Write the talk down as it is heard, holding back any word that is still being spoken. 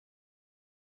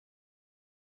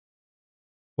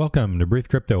Welcome to Brief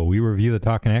Crypto. We review the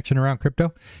talk and action around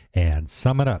crypto and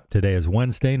sum it up. Today is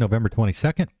Wednesday, November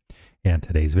 22nd, and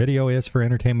today's video is for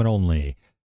entertainment only.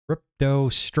 Crypto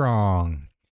strong.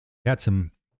 Got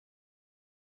some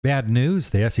bad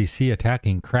news. The SEC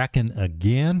attacking Kraken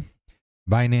again.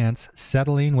 Binance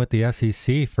settling with the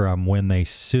SEC from when they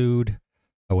sued,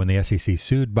 when the SEC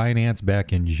sued Binance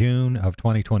back in June of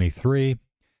 2023.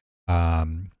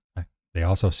 They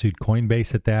also sued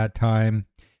Coinbase at that time.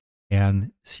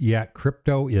 And yet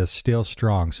crypto is still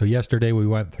strong. So yesterday we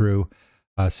went through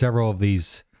several of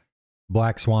these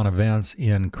black swan events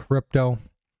in crypto,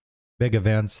 big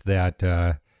events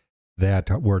that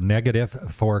were negative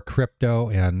for crypto,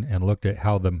 and looked at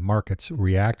how the markets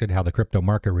reacted, how the crypto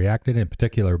market reacted, in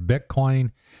particular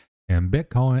Bitcoin. And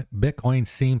Bitcoin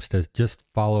seems to just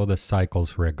follow the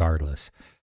cycles regardless.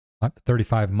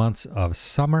 35 months of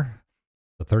summer,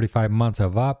 the 35 months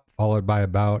of up, followed by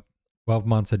about 12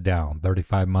 months of down,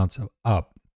 35 months of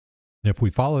up. And if we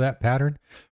follow that pattern,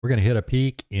 we're going to hit a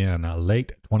peak in late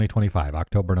 2025,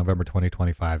 October, November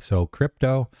 2025. So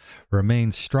crypto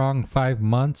remains strong 5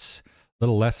 months, a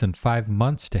little less than 5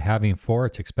 months to halving 4.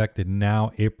 It's expected now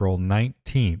April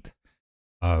 19th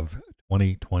of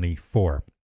 2024.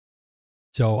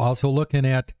 So also looking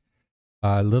at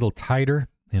a little tighter,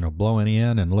 blowing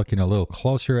in and looking a little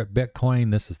closer at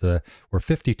Bitcoin. This is we're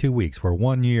 52 weeks. We're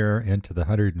 1 year into the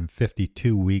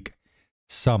 152 week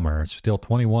summer. It's still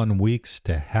 21 weeks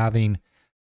to halving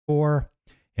 4,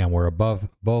 and we're above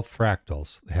both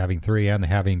fractals, the halving 3 and the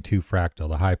halving 2 fractal,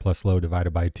 the high plus low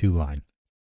divided by 2 line.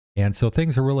 And so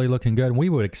things are really looking good. And we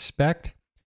would expect,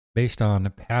 based on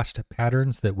past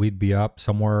patterns, that we'd be up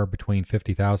somewhere between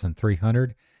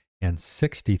 $50,300 and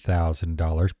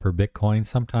 $60,000 per Bitcoin,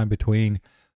 sometime between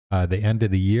the end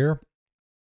of the year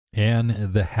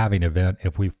and the halving event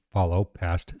if we follow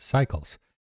past cycles.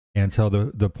 And so the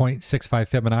 0.65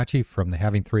 Fibonacci from the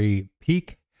halving 3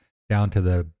 peak down to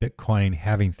the Bitcoin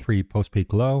halving 3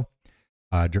 post-peak low,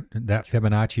 that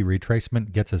Fibonacci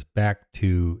retracement gets us back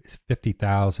to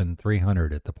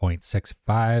 50,300 at the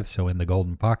 0.65, so in the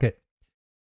golden pocket.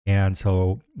 And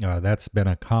so that's been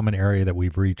a common area that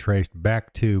we've retraced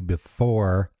back to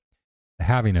before the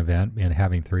halving event in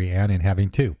halving 3 and in halving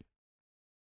 2.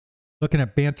 Looking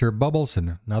at Banter Bubbles,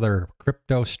 and another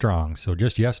crypto strong. So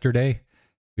just yesterday,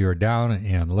 we were down,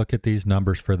 and look at these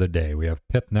numbers for the day. We have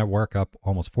Pith Network up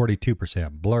almost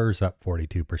 42%, Blur's up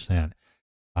 42%.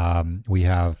 We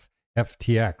have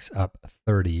FTX up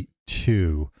 32%.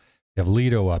 We have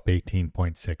Lido up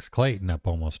 18.6%, Clayton up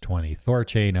almost 20%,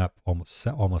 Thorchain up almost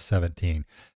 17%,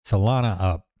 Solana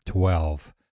up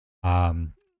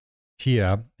 12%.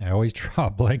 Tia, I always draw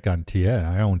a blank on Tia.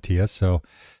 I own Tia, so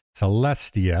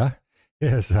Celestia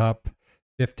is up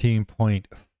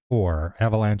 15.4%,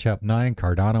 Avalanche up 9%,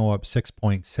 Cardano up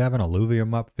 6.7%,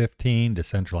 Illuvium up 15%,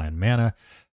 Decentraland Mana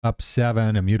up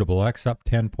 7%, Immutable X up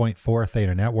 10.4%,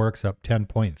 Theta Networks up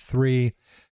 10.3%,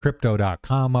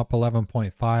 Crypto.com up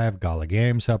 11.5%, Gala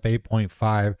Games up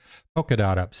 8.5%,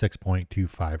 Polkadot up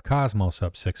 6.25%, Cosmos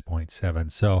up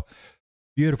 6.7%. So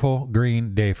beautiful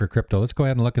green day for crypto. Let's go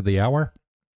ahead and look at the hour.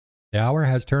 The hour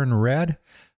has turned red,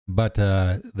 but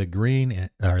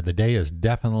the day is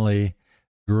definitely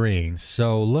green.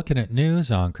 So looking at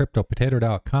news on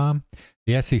CryptoPotato.com,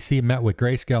 the SEC met with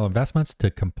Grayscale Investments to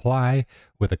comply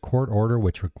with a court order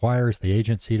which requires the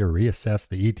agency to reassess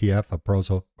the ETF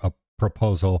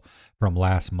proposal from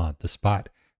last month, the spot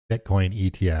Bitcoin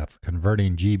ETF,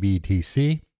 converting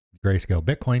GBTC, Grayscale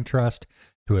Bitcoin Trust,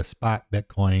 to a spot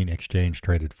Bitcoin exchange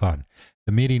traded fund.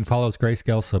 The meeting follows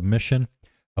Grayscale's submission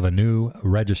of a new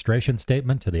registration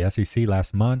statement to the SEC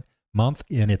last month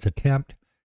in its attempt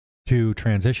to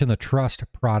transition the trust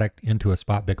product into a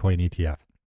spot Bitcoin ETF.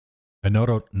 A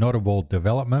notable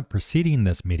development preceding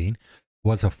this meeting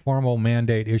was a formal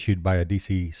mandate issued by a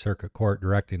DC Circuit Court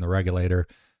directing the regulator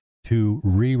to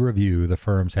re-review the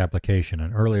firm's application.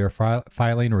 An earlier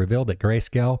filing revealed that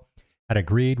Grayscale had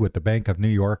agreed with the Bank of New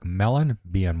York Mellon,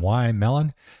 BNY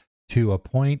Mellon, to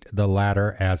appoint the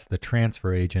latter as the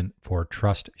transfer agent for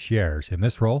trust shares. In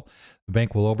this role, the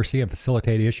bank will oversee and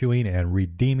facilitate issuing and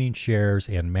redeeming shares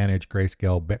and manage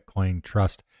Grayscale Bitcoin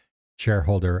Trust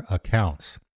shareholder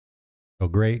accounts. So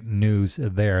great news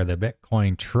there. The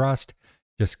Bitcoin Trust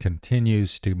just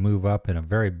continues to move up in a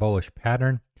very bullish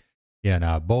pattern. In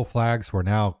bull flags, we're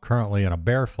now currently in a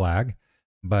bear flag,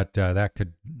 but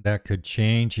that could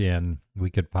change, and we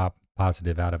could pop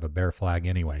positive out of a bear flag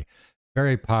anyway.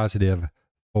 Very positive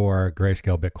for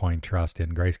Grayscale Bitcoin Trust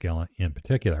and Grayscale in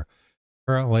particular.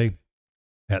 Currently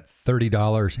at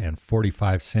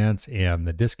 $30.45, and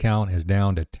the discount is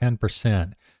down to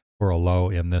 10% for a low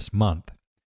in this month.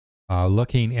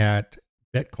 Looking at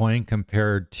Bitcoin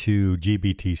compared to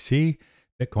GBTC.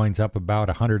 Bitcoin's up about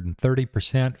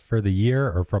 130% for the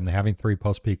year, or from the halving 3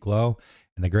 post-peak low.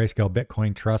 And the Grayscale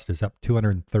Bitcoin Trust is up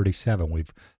 237.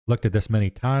 We've looked at this many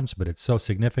times, but it's so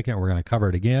significant, we're going to cover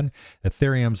it again.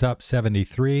 Ethereum's up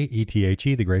 73.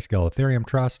 ETHE, the Grayscale Ethereum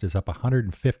Trust, is up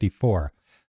 154.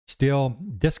 Still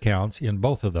discounts in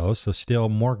both of those, so still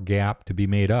more gap to be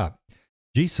made up.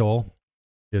 GSOL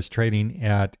is trading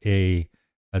at a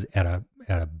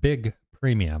big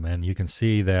premium, and you can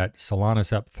see that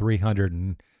Solana's up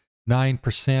 309%,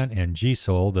 and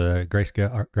GSOL, the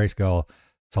Grayscale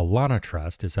Solana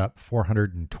Trust, is up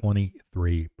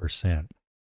 423%.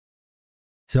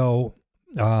 So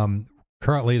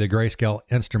currently the Grayscale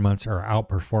instruments are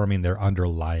outperforming their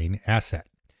underlying asset.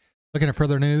 Looking at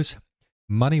further news,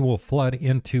 money will flood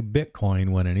into Bitcoin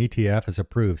when an ETF is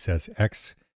approved, says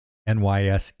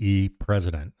ex-NYSE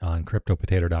president on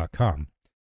CryptoPotato.com.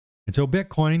 And so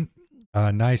Bitcoin,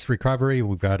 nice recovery.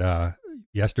 We've got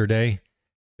yesterday,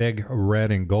 big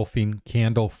red engulfing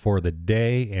candle for the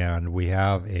day, and we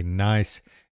have a nice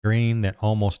green that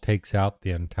almost takes out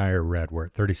the entire red. We're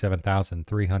at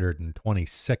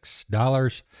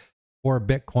 $37,326 for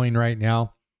Bitcoin right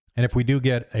now. And if we do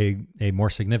get a more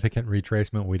significant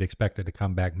retracement, we'd expect it to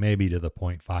come back maybe to the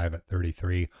 0.5 at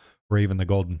 33, or even the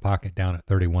golden pocket down at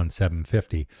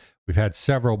 31,750. We've had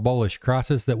several bullish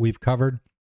crosses that we've covered.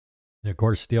 And of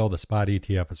course, still the spot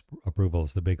ETF approval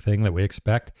is the big thing that we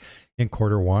expect in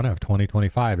Q1 of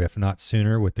 2025, if not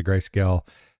sooner, with the Grayscale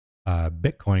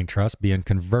Bitcoin Trust being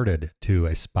converted to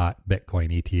a spot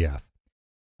Bitcoin ETF.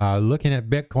 Looking at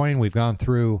Bitcoin, we've gone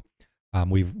through,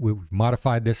 we've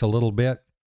modified this a little bit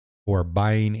for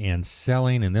buying and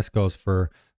selling, and this goes for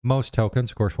most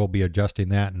tokens. Of course, we'll be adjusting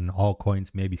that, and all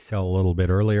coins maybe sell a little bit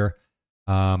earlier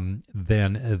than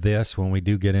this when we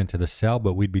do get into the sell,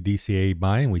 but we'd be DCA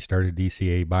buying. We started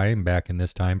DCA buying back in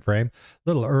this time frame, a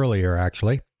little earlier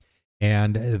actually,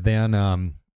 and then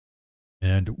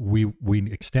and we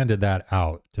extended that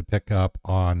out to pick up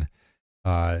on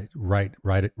right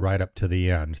up to the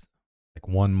end, like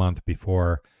 1 month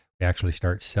before we actually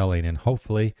start selling. And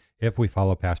hopefully, if we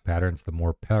follow past patterns, the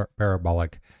more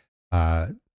parabolic,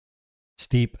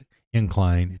 steep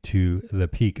incline to the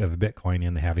peak of Bitcoin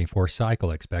in the halving 4 cycle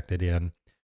expected in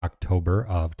October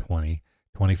of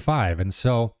 2025. And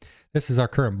so this is our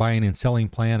current buying and selling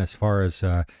plan as far as,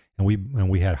 and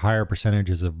we had higher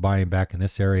percentages of buying back in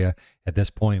this area. At this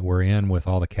point, we're in with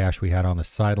all the cash we had on the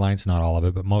sidelines, not all of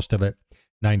it, but most of it,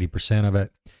 90% of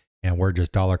it. And we're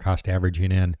just dollar cost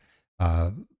averaging in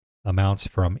amounts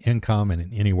from income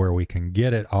and anywhere we can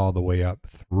get it all the way up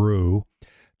through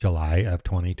July of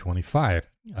 2025,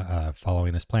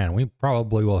 following this plan. We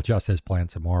probably will adjust this plan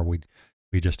some more. We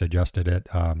just adjusted it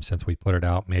since we put it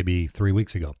out maybe 3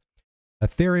 weeks ago.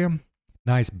 Ethereum,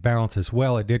 nice bounce as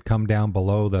well. It did come down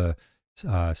below the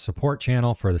support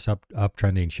channel for this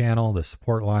uptrending channel, the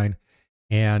support line,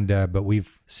 and but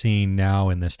we've seen now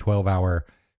in this 12-hour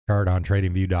chart on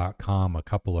TradingView.com a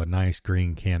couple of nice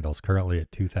green candles, currently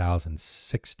at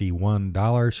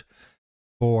 $2,061.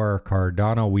 For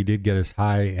Cardano, we did get as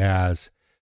high as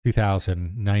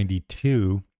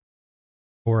 2,092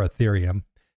 for Ethereum,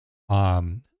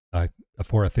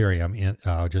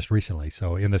 just recently.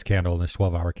 So in this candle, in this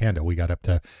 12-hour candle, we got up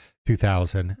to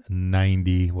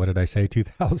 2,090. What did I say?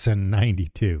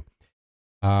 2,092.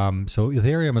 So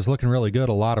Ethereum is looking really good.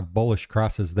 A lot of bullish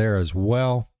crosses there as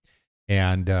well,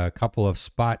 and a couple of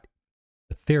spot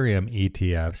Ethereum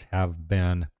ETFs have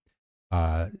been.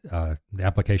 The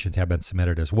applications have been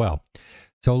submitted as well.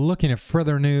 So looking at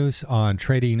further news on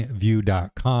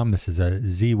TradingView.com, this is a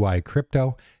ZY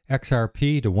Crypto,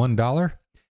 XRP to $1.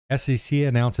 SEC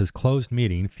announces closed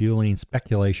meeting fueling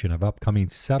speculation of upcoming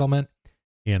settlement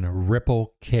in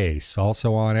Ripple case.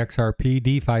 Also on XRP,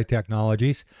 DeFi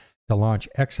Technologies to launch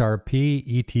XRP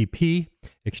ETP,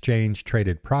 exchange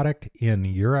traded product in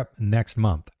Europe next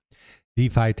month.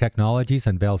 DeFi Technologies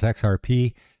unveils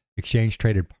XRP exchange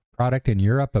traded product in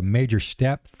Europe, a major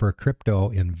step for crypto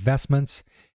investments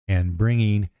and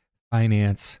bringing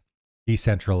finance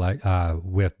decentralized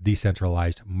with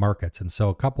decentralized markets. And so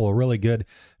a couple of really good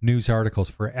news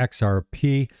articles for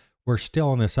XRP. We're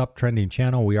still in this uptrending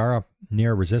channel. We are up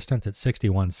near resistance at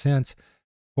 61 cents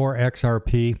for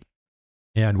XRP,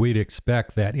 and we'd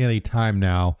expect that any time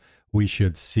now we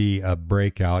should see a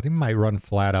breakout. It might run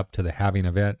flat up to the halving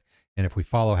event, and if we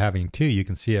follow halving 2, you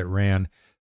can see it ran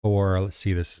for, let's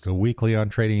see, this is a weekly on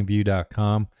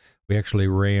TradingView.com. We actually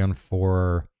ran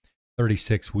for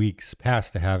 36 weeks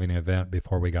past the halving event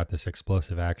before we got this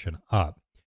explosive action up.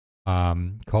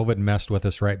 COVID messed with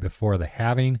us right before the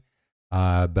halving,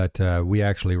 but we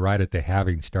actually right at the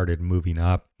halving started moving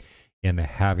up. in the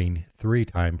halving 3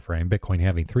 time frame, Bitcoin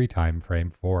halving 3 time frame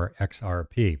for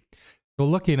XRP. So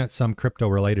looking at some crypto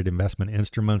related investment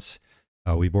instruments,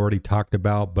 we've already talked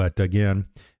about, but again,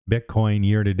 Bitcoin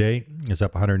year to date is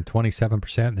up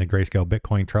 127%. And the Grayscale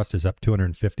Bitcoin Trust is up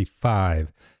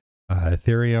 255.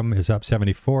 Ethereum is up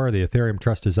 74. The Ethereum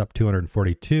Trust is up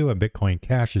 242, and Bitcoin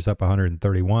Cash is up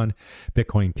 131.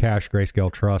 Bitcoin Cash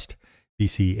Grayscale Trust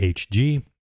BCHG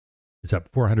is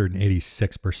up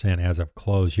 486% as of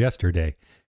close yesterday.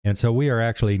 And so we are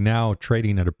actually now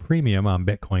trading at a premium on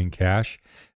Bitcoin Cash.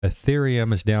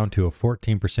 Ethereum is down to a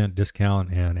 14%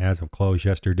 discount, and as of close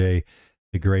yesterday,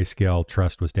 the Grayscale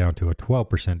Trust was down to a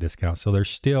 12% discount. So there's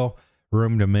still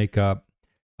room to make up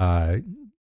 12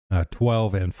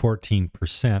 and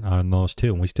 14% on those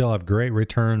two. And we still have great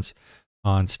returns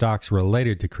on stocks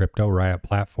related to crypto. Riot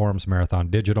Platforms, Marathon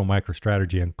Digital,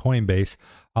 MicroStrategy, and Coinbase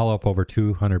all up over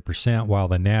 200%, while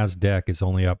the NASDAQ is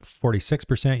only up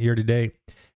 46% year to date,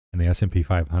 and the S&P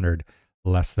 500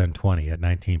 less than 20 at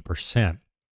 19%.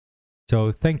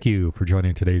 So thank you for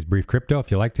joining today's Brief Crypto.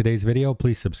 If you like today's video,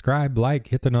 please subscribe, like,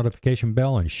 hit the notification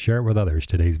bell, and share it with others.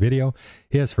 Today's video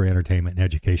is for entertainment and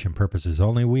education purposes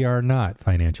only. We are not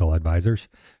financial advisors.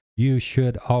 You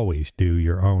should always do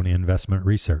your own investment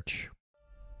research.